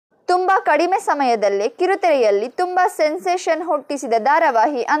ತುಂಬಾ ಕಡಿಮೆ ಸಮಯದಲ್ಲೇ ಕಿರುತೆರೆಯಲ್ಲಿ ತುಂಬಾ ಸೆನ್ಸೇಷನ್ ಹುಟ್ಟಿಸಿದ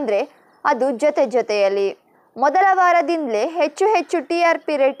ಧಾರಾವಾಹಿ ಅಂದ್ರೆ ಅದು ಜೊತೆಯಲಿ. ಮೊದಲ ವಾರದಿಂದಲೇ ಹೆಚ್ಚು TRP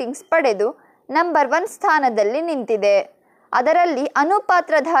ರೇಟಿಂಗ್ಸ್ ಪಡೆದು ನಂಬರ್ 1 ಸ್ಥಾನದಲ್ಲಿ ನಿಂತಿದೆ. ಅದರಲ್ಲಿ ಅನು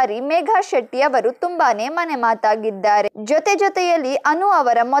ಪಾತ್ರಧಾರಿ ಮೇಘಾ ಶೆಟ್ಟಿ ಅವರು ತುಂಬಾನೇ ಮನೆ ಮಾತಾಗಿದ್ದಾರೆ. ಜೊತೆಯಲ್ಲಿ ಅನು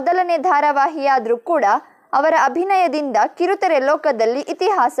ಅವರ ಮೊದಲನೇ ಧಾರಾವಾಹಿಯಾದ್ರೂ ಕೂಡ ಅವರ ಅಭಿನಯದಿಂದ ಕಿರುತೆರೆ ಲೋಕದಲ್ಲಿ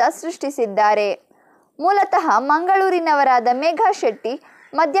ಇತಿಹಾಸ ಸೃಷ್ಟಿಸಿದ್ದಾರೆ. ಮೂಲತಃ ಮಂಗಳೂರಿನವರಾದ ಮೇಘಾ ಶೆಟ್ಟಿ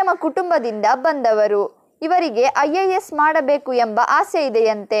ಮಧ್ಯಮ ಕುಟುಂಬದಿಂದ ಬಂದವರು. ಇವರಿಗೆ IAS ಮಾಡಬೇಕು ಎಂಬ ಆಸೆ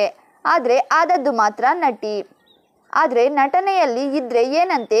ಇದೆಯಂತೆ. ಆದರೆ ಆದದ್ದು ಮಾತ್ರ ನಟಿ. ಆದರೆ ನಟನೆಯಲ್ಲಿ ಇದ್ರೆ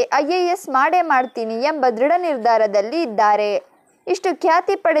ಏನಂತೆ IAS ಮಾಡೇ ಮಾಡ್ತೀನಿ ಎಂಬ ದೃಢ ನಿರ್ಧಾರದಲ್ಲಿ ಇದ್ದಾರೆ. ಇಷ್ಟು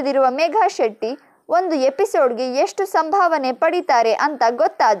ಖ್ಯಾತಿ ಪಡೆದಿರುವ ಮೇಘಾ ಶೆಟ್ಟಿ ಒಂದು ಎಪಿಸೋಡ್ಗೆ ಎಷ್ಟು ಸಂಭಾವನೆ ಪಡಿತಾರೆ ಅಂತ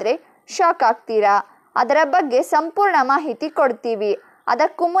ಗೊತ್ತಾದ್ರೆ ಶಾಕ್ ಆಗ್ತೀರಾ. ಅದರ ಬಗ್ಗೆ ಸಂಪೂರ್ಣ ಮಾಹಿತಿ ಕೊಡ್ತೀವಿ.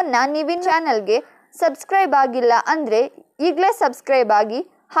 ಅದಕ್ಕೂ ಮುನ್ನ ನೀವು ಚಾನಲ್ಗೆ ಸಬ್ಸ್ಕ್ರೈಬ್ ಆಗಿಲ್ಲ ಅಂದರೆ ಈಗಲೇ ಸಬ್ಸ್ಕ್ರೈಬ್ ಆಗಿ,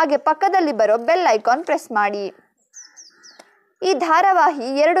 ಹಾಗೆ ಪಕ್ಕದಲ್ಲಿ ಬರೋ ಬೆಲ್ ಐಕಾನ್ ಪ್ರೆಸ್ ಮಾಡಿ. ಈ ಧಾರಾವಾಹಿ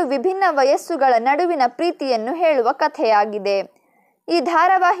 2 ವಿಭಿನ್ನ ವಯಸ್ಸುಗಳ ನಡುವಿನ ಪ್ರೀತಿಯನ್ನು ಹೇಳುವ ಕಥೆಯಾಗಿದೆ. ಈ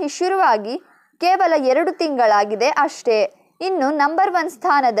ಧಾರಾವಾಹಿ ಶುರುವಾಗಿ ಕೇವಲ 2 ತಿಂಗಳಾಗಿದೆ ಅಷ್ಟೇ. ಇನ್ನು ನಂಬರ್ 1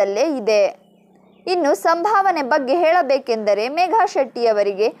 ಸ್ಥಾನದಲ್ಲೇ ಇದೆ. ಇನ್ನು ಸಂಭಾವನೆ ಬಗ್ಗೆ ಹೇಳಬೇಕೆಂದರೆ ಮೇಘಾ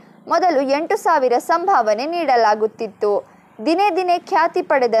ಶೆಟ್ಟಿಯವರಿಗೆ ಮೊದಲು 8,000 ಸಂಭಾವನೆ ನೀಡಲಾಗುತ್ತಿತ್ತು. ದಿನೇ ಖ್ಯಾತಿ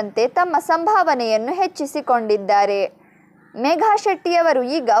ಪಡೆದಂತೆ ತಮ್ಮ ಸಂಭಾವನೆಯನ್ನು ಹೆಚ್ಚಿಸಿಕೊಂಡಿದ್ದಾರೆ. ಮೇಘಾ ಶೆಟ್ಟಿಯವರು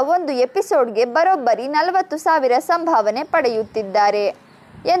ಈಗ ಒಂದು ಎಪಿಸೋಡ್ಗೆ ಬರೋಬ್ಬರಿ 40,000 ಸಂಭಾವನೆ ಪಡೆಯುತ್ತಿದ್ದಾರೆ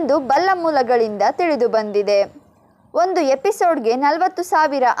ಎಂದು ಬಲ್ಲ ಮೂಲಗಳಿಂದ ತಿಳಿದು ಬಂದಿದೆ. ಒಂದು ಎಪಿಸೋಡ್ಗೆ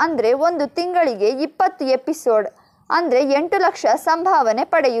 40,000 ಅಂದರೆ ಒಂದು ತಿಂಗಳಿಗೆ 20 ಎಪಿಸೋಡ್ ಅಂದರೆ 8 ಲಕ್ಷ ಸಂಭಾವನೆ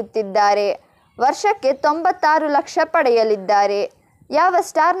ಪಡೆಯುತ್ತಿದ್ದಾರೆ. ವರ್ಷಕ್ಕೆ 96 ಲಕ್ಷ ಪಡೆಯಲಿದ್ದಾರೆ. ಯಾವ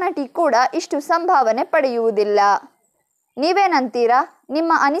ಸ್ಟಾರ್ ನಟಿ ಕೂಡ ಇಷ್ಟು ಸಂಭಾವನೆ ಪಡೆಯುವುದಿಲ್ಲ. ನೀವೇನಂತೀರಾ?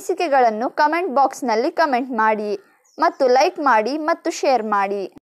 ನಿಮ್ಮ ಅನಿಸಿಕೆಗಳನ್ನು ಕಮೆಂಟ್ ಬಾಕ್ಸ್ನಲ್ಲಿ ಕಮೆಂಟ್ ಮಾಡಿ ಮತ್ತು ಲೈಕ್ ಮಾಡಿ ಮತ್ತು ಶೇರ್ ಮಾಡಿ.